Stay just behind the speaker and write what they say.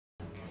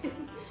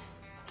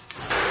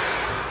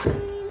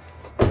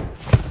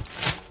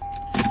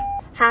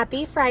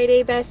Happy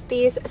Friday,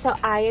 besties. So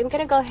I am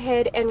gonna go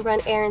ahead and run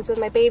errands with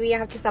my baby. I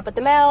have to stop at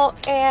the mail,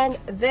 and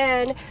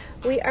then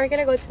we are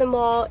gonna go to the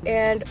mall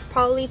and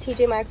probably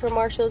TJ Maxx or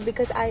Marshalls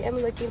because I am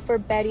looking for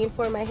bedding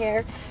for my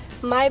hair.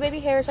 My baby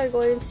hairs are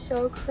going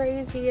so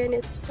crazy and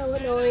it's so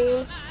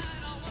annoying.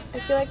 I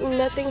feel like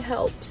nothing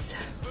helps.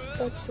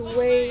 That's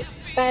way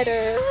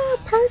better. Ah,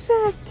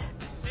 perfect.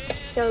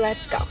 So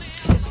let's go.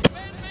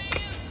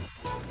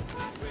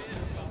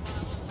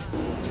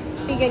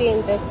 Be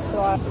getting this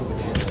one.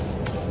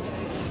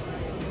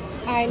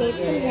 I need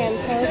some hand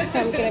soap, so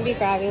I'm gonna be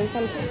grabbing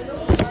some.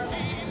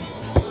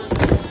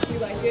 You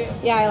like it?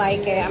 Yeah, I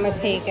like it. I'm gonna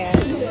take it.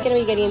 I'm gonna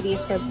be getting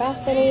these for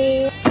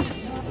Bethany.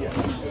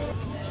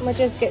 I'm gonna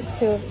just get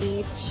 2 of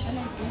each.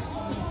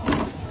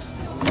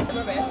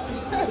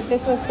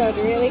 This one smelled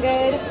really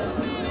good.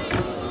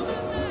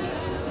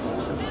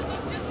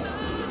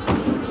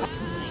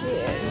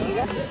 Here you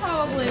go.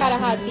 Gotta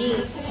have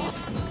these.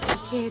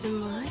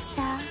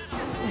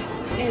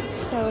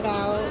 It's sold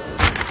out.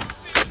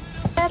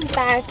 I'm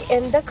back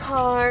in the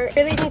car.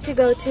 Really need to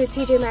go to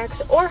TJ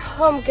Maxx or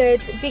Home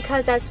Goods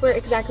because that's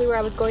exactly where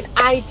I was going.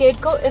 I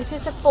did go into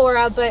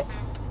Sephora, but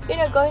you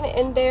know, going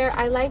in there,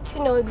 I like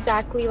to know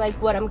exactly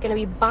like what I'm gonna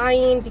be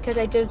buying because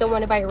I just don't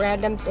want to buy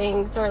random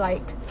things or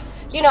like,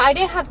 you know, I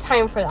didn't have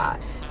time for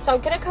that. So I'm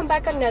gonna come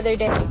back another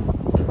day.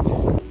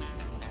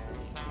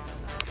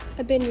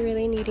 I've been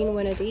really needing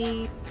one of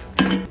these.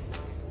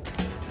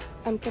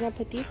 I'm gonna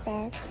put these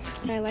back.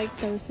 I like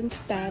those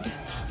instead.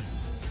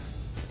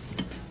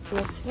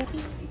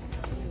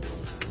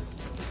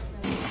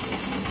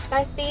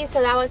 Bestie,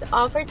 so that was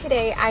all for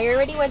today. I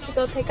already went to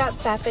go pick up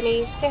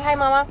Bethany. Say hi,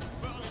 Mama.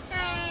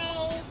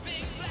 Hi.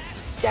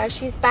 So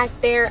she's back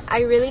there. I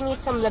really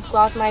need some lip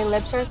gloss. My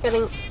lips are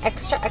feeling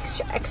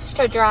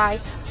extra dry.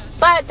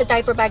 But the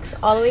diaper bag's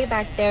all the way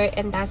back there,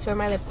 and that's where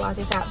my lip gloss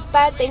is at.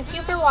 But thank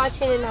you for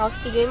watching, and I'll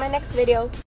see you in my next video.